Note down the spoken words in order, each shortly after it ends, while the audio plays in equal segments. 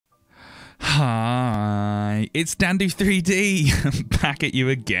it's Dandu3D back at you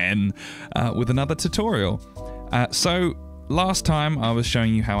again with another tutorial. So last time I was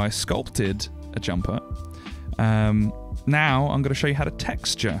showing you how I sculpted a jumper. Now I'm going to show you how to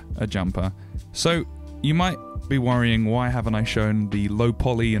texture a jumper. So you might be worrying, why haven't I shown the low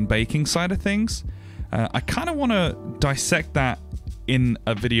poly and baking side of things? I kind of want to dissect that in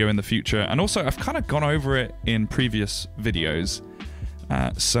a video in the future, and also I've kind of gone over it in previous videos.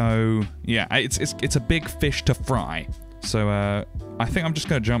 So yeah, it's a big fish to fry. So I think I'm just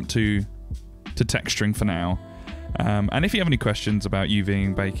going to jump to texturing for now. And if you have any questions about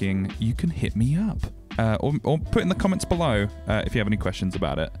UVing, baking, you can hit me up or put in the comments below if you have any questions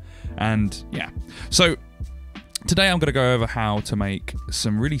about it. And yeah, so today I'm going to go over how to make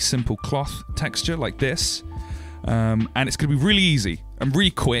some really simple cloth texture like this. And it's going to be really easy and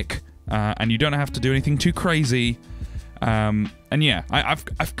really quick, and you don't have to do anything too crazy. And yeah,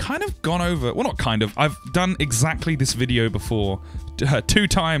 I've kind of gone over, well, not kind of, I've done exactly this video before, 3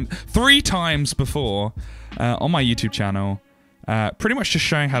 times before on my YouTube channel, pretty much just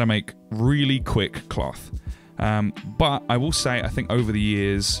showing how to make really quick cloth. But I will say, I think over the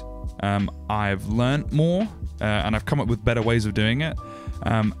years, I've learned more, and I've come up with better ways of doing it.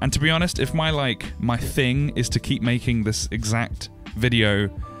 And to be honest, if my thing is to keep making this exact video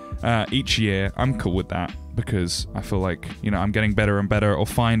each year, I'm cool with that, because I feel like, you know, I'm getting better and better, or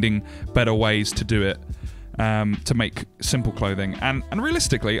finding better ways to do it, to make simple clothing. And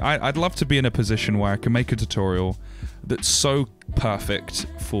realistically, I'd love to be in a position where I can make a tutorial that's so perfect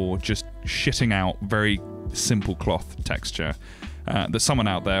for just shitting out very simple cloth texture that someone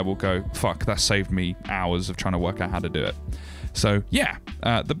out there will go, fuck, that saved me hours of trying to work out how to do it. So yeah,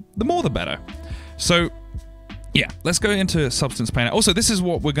 the more the better. So yeah, let's go into Substance Painter. Also, this is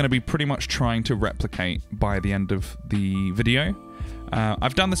what we're going to be pretty much trying to replicate by the end of the video.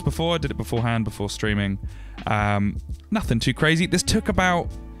 I've done this before, I did it beforehand, before streaming. Nothing too crazy. This took about,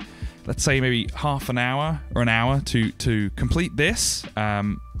 let's say, maybe half an hour or an hour to complete this.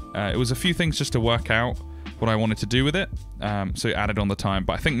 It was a few things just to work out what I wanted to do with it, so it added on the time.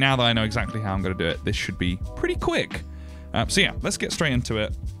 But I think now that I know exactly how I'm going to do it, this should be pretty quick. So yeah, let's get straight into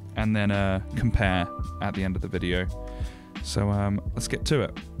it, and then compare at the end of the video. So let's get to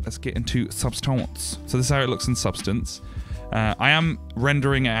it. Let's get into Substance. So this is how it looks in Substance. I am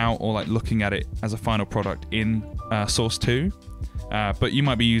rendering it out, or like looking at it as a final product in Source 2, but you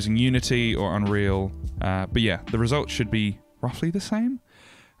might be using Unity or Unreal. But yeah, the results should be roughly the same.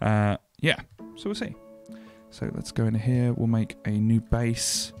 Yeah, so we'll see. So let's go into here, we'll make a new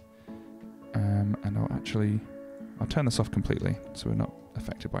base, and I'll turn this off completely so we're not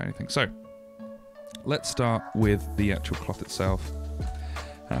affected by anything. So let's start with the actual cloth itself,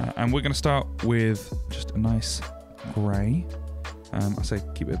 and we're going to start with just a nice grey. I say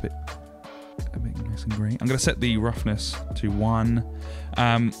keep it a bit nice and grey. I'm going to set the roughness to 1.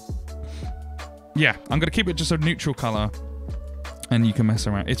 Yeah, I'm going to keep it just a neutral colour, and you can mess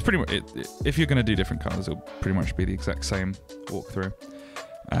around. It's pretty much, if you're going to do different colours, it'll pretty much be the exact same walkthrough.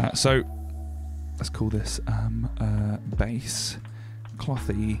 So let's call this base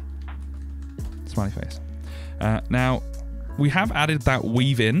clothy smiley face. Now we have added that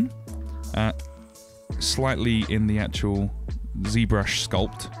weave in slightly in the actual ZBrush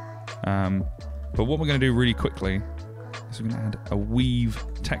sculpt, but what we're going to do really quickly is we're going to add a weave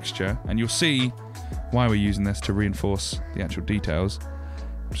texture, and you'll see why we're using this to reinforce the actual details.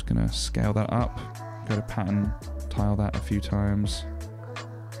 I'm just going to scale that up, go to pattern, tile that a few times.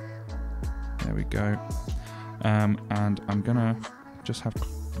 There we go. And I'm going to just have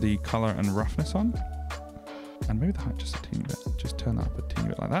the color and roughness on, and maybe the height just a teeny bit. Just turn that up a teeny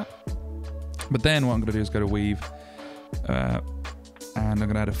bit like that. But then what I'm going to do is go to weave, and I'm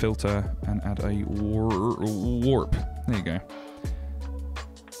going to add a filter and add a warp. There you go.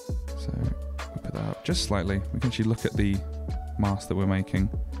 So we put that up just slightly. We can actually look at the mask that we're making.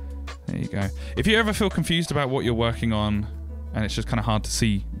 There you go. If you ever feel confused about what you're working on, and it's just kind of hard to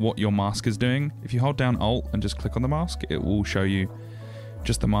see what your mask is doing, if you hold down Alt and just click on the mask, it will show you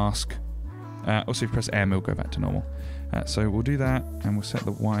just the mask. Also, if you press M, it'll go back to normal. So we'll do that, and we'll set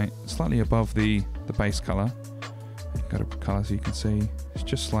the white slightly above the base color. Go to color so you can see it's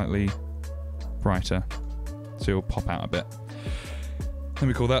just slightly brighter, so it'll pop out a bit. Then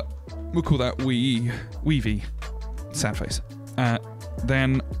we'll call that weavy sad face.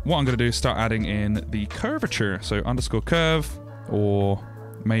 Then what I'm going to do is start adding in the curvature, so underscore curve, or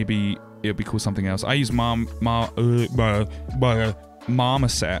maybe it'll be called something else. I use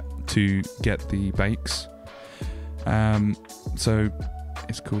Marmoset to get the bakes. So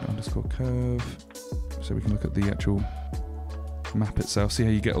it's called underscore curve, so we can look at the actual map itself, see how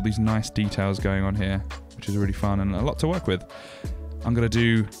you get all these nice details going on here, which is really fun and a lot to work with. I'm going to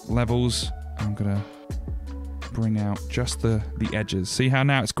do levels. I'm going to bring out just the edges. See how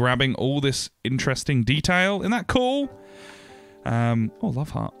now it's grabbing all this interesting detail? Isn't that cool? Oh,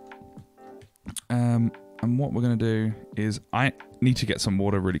 love heart. And what we're going to do is I need to get some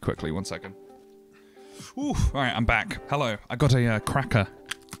water really quickly. 1 second. Ooh, all right, I'm back. Hello. I got a cracker.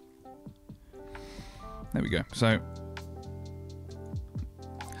 There we go. So,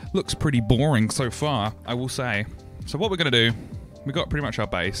 looks pretty boring so far, I will say. So what we're going to do, we got pretty much our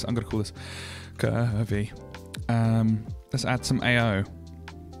base. I'm going to call this curvy. Let's add some AO.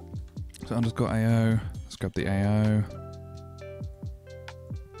 So I've just got AO. Let's grab the AO.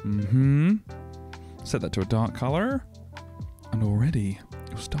 Set that to a dark color. And already,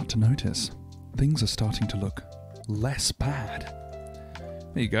 you'll start to notice things are starting to look less bad.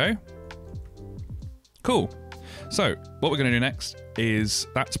 There you go. Cool. So, what we're going to do next is,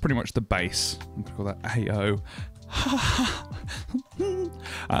 that's pretty much the base. I'm going to call that AO.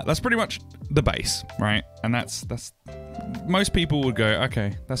 That's pretty much the base, right? And that's most people would go,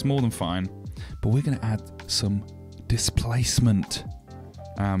 okay, that's more than fine. But we're going to add some displacement.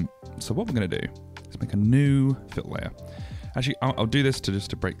 So what we're going to do is make a new fill layer. Actually, I'll do this just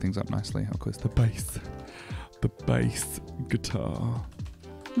to break things up nicely. I'll call this the bass guitar.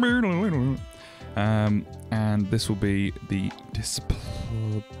 And this will be the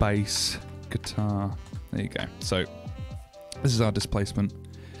bass guitar. There you go. So this is our displacement.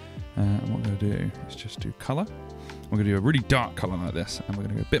 And what we're going to do is just do color. We're going to do a really dark color like this, and we're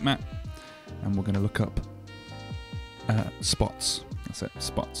going to go bitmap, and we're going to look up spots. That's it,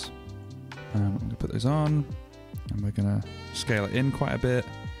 spots. I'm going to put those on, and we're going to scale it in quite a bit.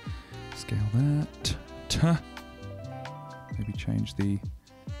 Scale that. Maybe change the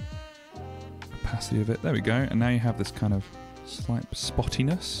opacity of it. There we go. And now you have this kind of slight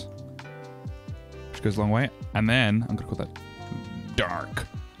spottiness, which goes a long way. And then I'm going to call that dark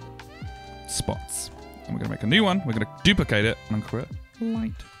spots. And we're going to make a new one. We're going to duplicate it, and I'm going to call it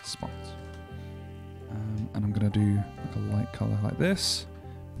light spots. And I'm going to do like a light color like this.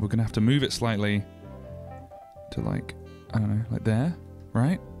 We're going to have to move it slightly to like, I don't know, like there,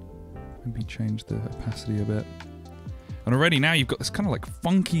 right? Maybe change the opacity a bit. And already now you've got this kind of like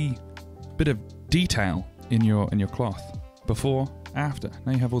funky bit of detail in your cloth. Before, after.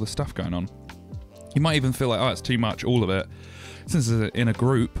 Now you have all the stuff going on. You might even feel like, oh, it's too much, all of it. Since it's in a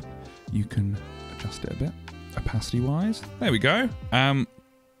group, you can adjust it a bit, opacity-wise. There we go.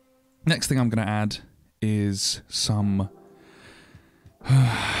 Next thing I'm going to add is some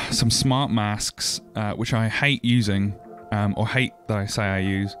smart masks, which I hate using, or hate that I say I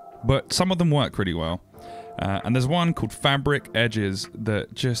use, but some of them work really well. And there's one called Fabric Edges that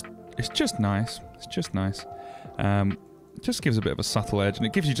it's just nice. It's just nice. It just gives a bit of a subtle edge, and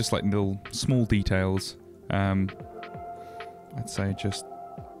it gives you just like little small details. I'd say just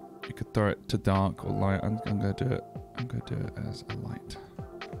you could throw it to dark or light. I'm gonna do it as a light.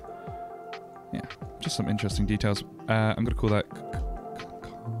 Yeah, just some interesting details. I'm gonna call that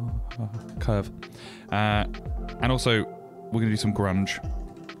curve. And also we're gonna do some grunge.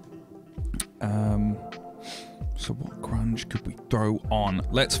 So what grunge could we throw on?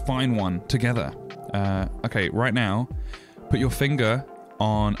 Let's find one together. Okay, right now, put your finger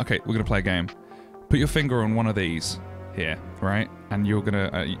on... Okay, we're going to play a game. Put your finger on one of these here, right? And you're going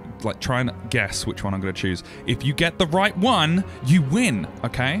to like try and guess which one I'm going to choose. If you get the right one, you win,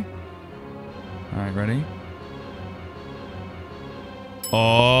 okay? All right, ready?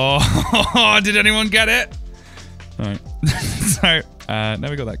 Oh, did anyone get it? All right. So, now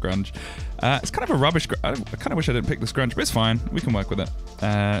we got that grunge. It's kind of a rubbish... I kind of wish I didn't pick this grunge, but it's fine. We can work with it.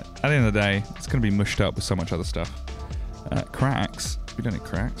 At the end of the day, it's going to be mushed up with so much other stuff. Cracks. We don't need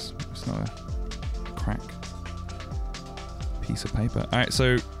cracks. It's not a crack piece of paper. All right,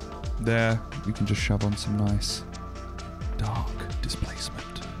 so there we can just shove on some nice dark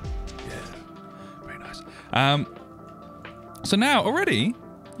displacement. Yeah, very nice. So now already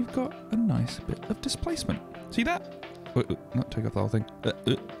you've got a nice bit of displacement. See that? Not take off the whole thing.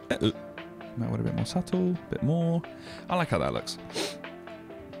 Might want a bit more subtle, a bit more. I like how that looks.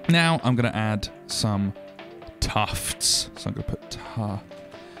 Now I'm going to add some tufts. So I'm going to put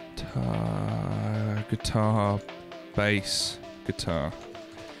guitar, bass, guitar.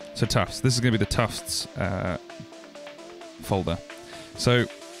 So tufts. This is going to be the tufts folder. So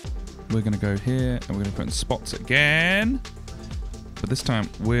we're going to go here and we're going to put in spots again. But this time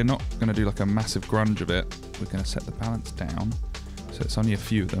we're not going to do like a massive grunge of it. We're going to set the balance down. So it's only a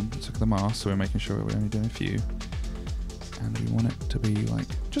few of them. Let's look at the mask, so we're making sure we're only doing a few. And we want it to be like,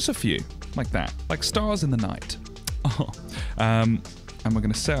 just a few, like that. Like stars in the night. And we're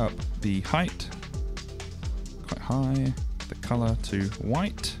going to set up the height high, the color to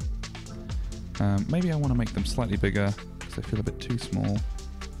white. Maybe I want to make them slightly bigger because they feel a bit too small.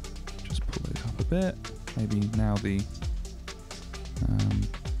 Just pull those up a bit. Maybe now the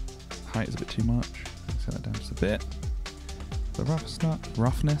height is a bit too much. Set that down just a bit. The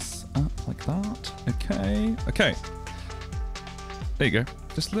roughness up like that. Okay. There you go.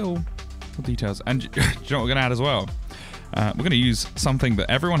 Just little details. And do you know what we're going to add as well? We're going to use something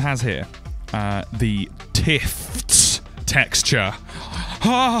that everyone has here. The Tifts texture.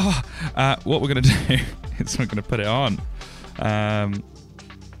 What we're going to do is we're going to put it on. I'm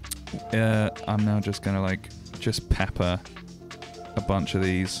now just going to just pepper a bunch of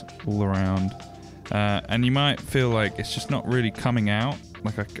these all around. And you might feel like it's just not really coming out.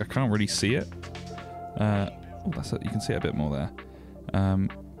 Like I can't really see it. That's it. You can see it a bit more there.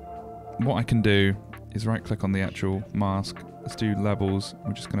 What I can do is right click on the actual mask. Let's do levels.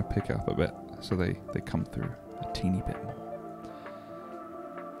 We're just going to pick it up a bit so they come through a teeny bit more.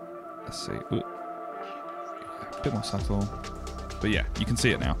 Let's see. Ooh. A bit more subtle. But yeah, you can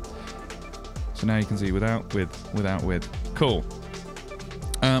see it now. So now you can see without, with. Cool.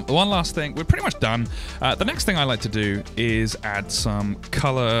 One last thing. We're pretty much done. The next thing I like to do is add some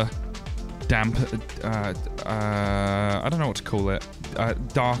color damp. I don't know what to call it.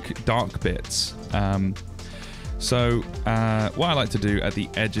 Dark bits. So what I like to do at the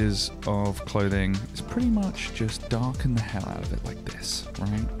edges of clothing is pretty much just darken the hell out of it like this, right?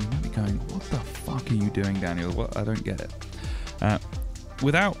 You might be going, what the fuck are you doing, Daniel? Well, I don't get it.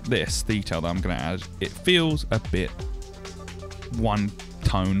 Without this detail that I'm going to add, it feels a bit one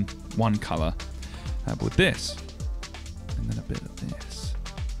tone, one color. But with this, and then a bit of this,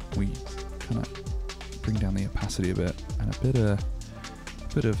 we kind of bring down the opacity a bit, and a bit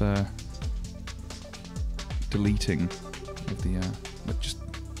of deleting of the, just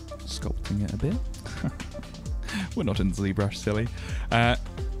sculpting it a bit. We're not in ZBrush, silly.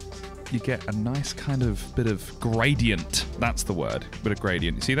 You get a nice kind of bit of gradient. That's the word, bit of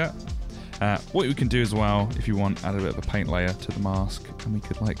gradient. You see that? What we can do as well, if you want, add a bit of a paint layer to the mask, and we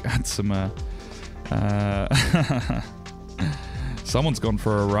could add some. Someone's gone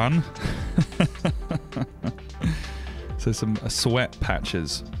for a run. So some sweat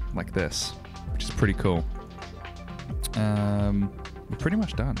patches like this, which is pretty cool. We're pretty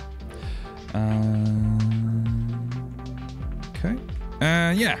much done. Okay.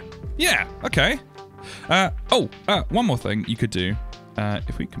 Yeah. Okay. One more thing you could do.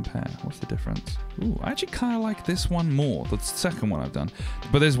 If we compare, what's the difference? Ooh, I actually kind of like this one more. That's the second one I've done.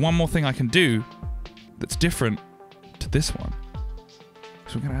 But there's one more thing I can do that's different to this one.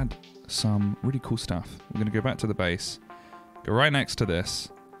 So we're going to add some really cool stuff. We're going to go back to the base, go right next to this,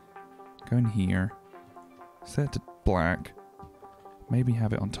 go in here, set it to black, maybe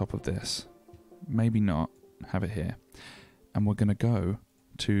have it on top of this, maybe not, have it here. And we're going to go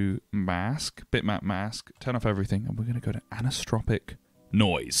to mask, bitmap mask, turn off everything, and we're going to go to anisotropic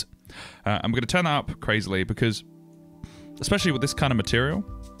noise. And we're going to turn that up crazily because, especially with this kind of material,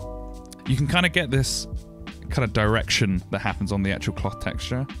 you can kind of get this kind of direction that happens on the actual cloth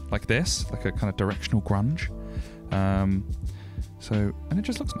texture, like this, like a kind of directional grunge. And it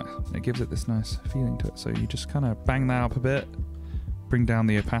just looks nice. It gives it this nice feeling to it. So you just kind of bang that up a bit, bring down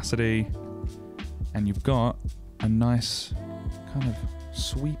the opacity, and you've got a nice kind of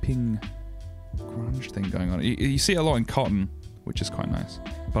sweeping grunge thing going on. You see it a lot in cotton, which is quite nice,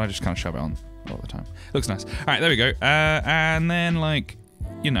 but I just kind of shove it on all the time. Looks nice. All right, there we go. And then,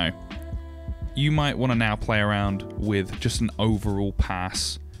 you might want to now play around with just an overall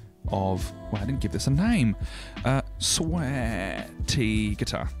pass of, well, I didn't give this a name, sweaty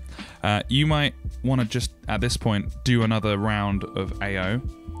guitar. You might want to just, at this point, do another round of AO.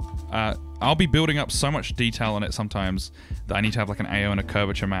 I'll be building up so much detail on it sometimes that I need to have an AO and a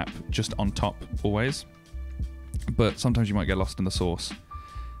curvature map just on top always. But sometimes you might get lost in the source,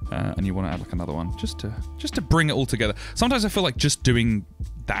 and you want to add another one just to bring it all together. Sometimes I feel like just doing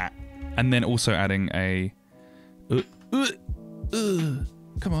that and then also adding a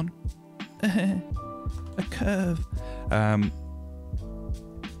come on, a curve.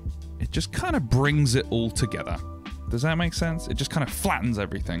 It just kind of brings it all together. Does that make sense? It just kind of flattens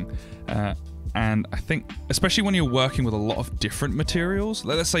everything. And I think, especially when you're working with a lot of different materials,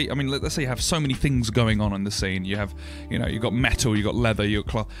 let's say you have so many things going on in the scene. You have, you've got metal, you've got leather, you've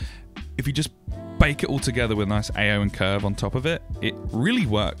got cloth. If you just bake it all together with a nice AO and curve on top of it, it really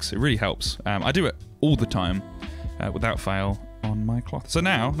works. It really helps. I do it all the time, without fail, on my cloth. So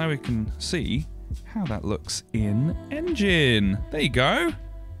now we can see how that looks in Engine. There you go.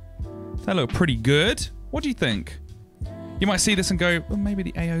 That looked pretty good. What do you think? You might see this and go, well, maybe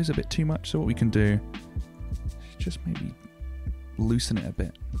the AO's a bit too much, so what we can do is just maybe loosen it a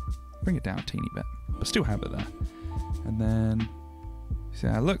bit. Bring it down a teeny bit, but still have it there. And then, see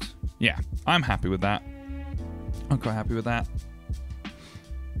how it looks? Yeah, I'm happy with that. I'm quite happy with that.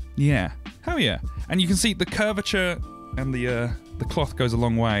 Yeah, hell yeah. And you can see the curvature and the cloth goes a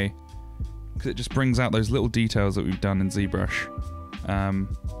long way, because it just brings out those little details that we've done in ZBrush.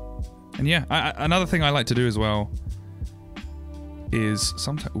 And yeah, another thing I like to do as well is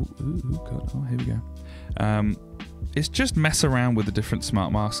sometimes... Ooh, God, oh, here we go. Is just mess around with the different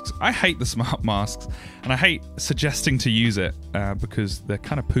smart masks. I hate the smart masks, and I hate suggesting to use it because they're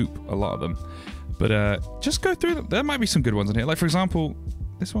kind of poop, a lot of them. But just go through them. There might be some good ones in here. Like, for example,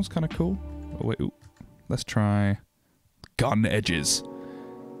 this one's kind of cool. Oh, wait, ooh. Let's try gun edges.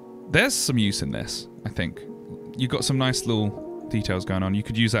 There's some use in this, I think. You've got some nice little details going on. You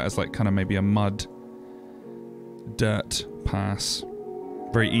could use that as like kind of maybe a mud dirt pass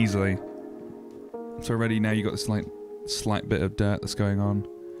very easily. So already now you've got this like slight bit of dirt that's going on.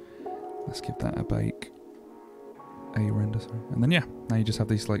 Let's give that a bake. A render, sorry. And then yeah, now you just have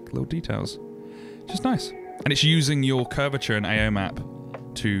these like little details. Just nice. And it's using your curvature and AO map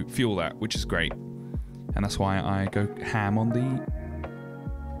to fuel that, which is great. And that's why I go ham on the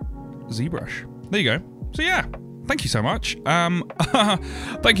ZBrush. There you go. So yeah, thank you so much.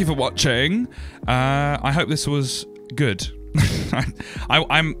 Thank you for watching. I hope this was good.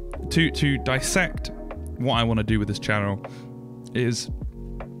 I'm to dissect what I want to do with this channel is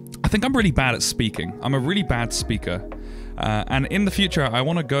I think I'm really bad at speaking. I'm a really bad speaker. And in the future I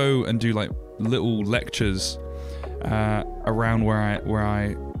want to go and do like little lectures around where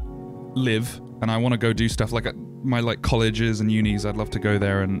I live, and I want to go do stuff like at my like colleges and unis. I'd love to go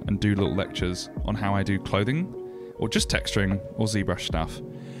there and do little lectures on how I do clothing or just texturing or ZBrush stuff.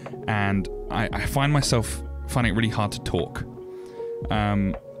 And I find myself finding it really hard to talk.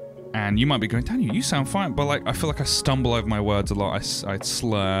 And you might be going, Daniel, you sound fine, but like I feel like I stumble over my words a lot. I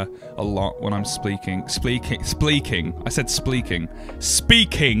slur a lot when I'm speaking. I said spleaking.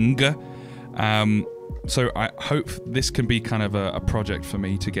 Speaking. So I hope this can be kind of a project for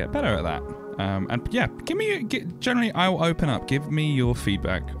me to get better at that. And yeah, generally I will open up. Give me your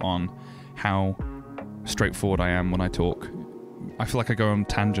feedback on how straightforward I am when I talk. I feel like I go on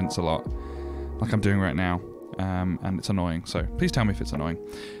tangents a lot, like I'm doing right now. And it's annoying, so please tell me if it's annoying.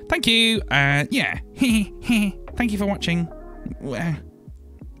 Thank you. Yeah. Thank you for watching.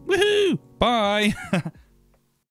 Woohoo! Bye.